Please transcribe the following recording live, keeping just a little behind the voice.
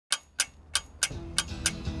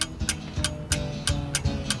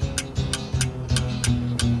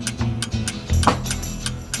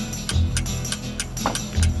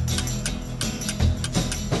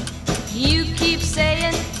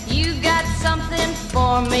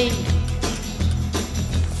for me.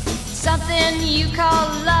 Something you call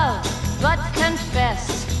love, but confess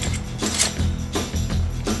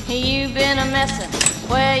you've been a messin'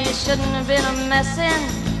 where you shouldn't have been a messin'.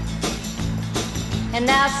 And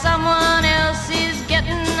now someone else is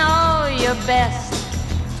getting all your best.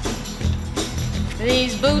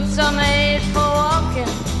 These boots are made for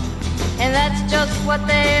walking, and that's just what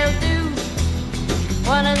they'll do.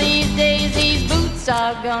 One of these days these boots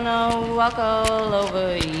are gonna walk all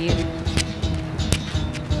over you.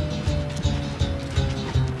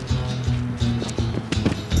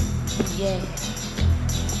 Yeah.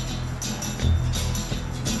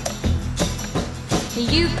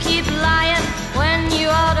 You keep lying when you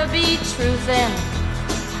ought to be truthin',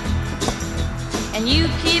 and you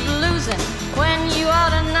keep losing when you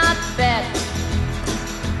ought to not bet.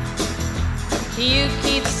 You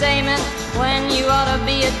keep saying when you ought to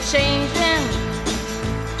be a-changin'.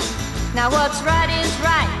 Now what's right is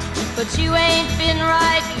right, but you ain't been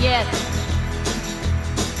right yet.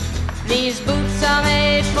 These boots are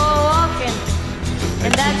made for walking,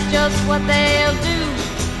 and that's just what they'll do.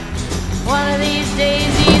 One of these days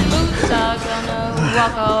these boots are gonna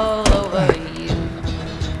walk all over you.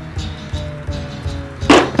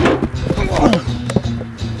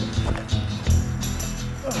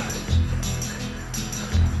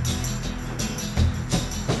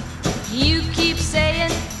 You keep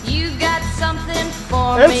saying you got something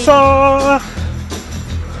for me.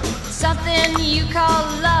 Something you call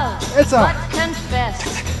love, but confess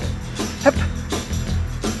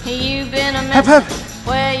you've been a messin'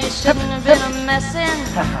 where you shouldn't have been a messin'.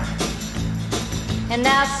 And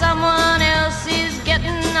now someone else is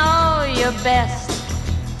getting all your best.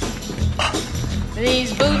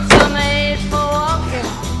 These boots are made for walking,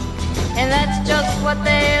 and that's just what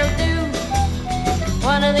they'll do.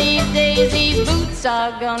 One of these days these boots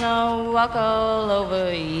are gonna walk all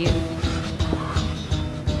over you.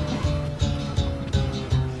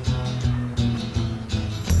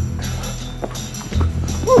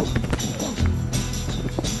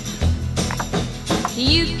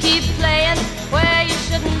 You keep playing where you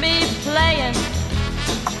shouldn't be playing,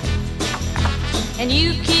 and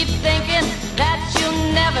you keep thinking that you'll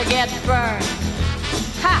never get burned.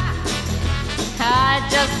 Ha! I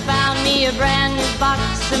just found me a brand new box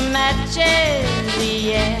of matches,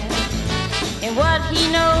 yeah. And what he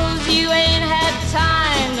knows you ain't had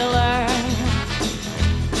time to learn.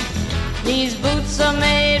 These boots are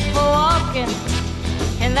made for walking,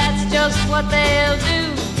 and that's just what they'll do.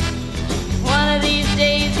 One of these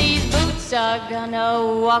days these boots are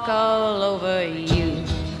gonna walk all over you.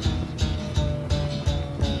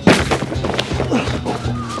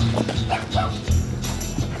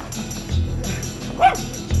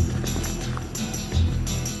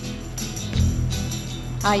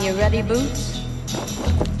 Are you ready, Boots?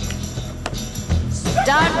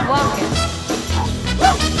 Start walking.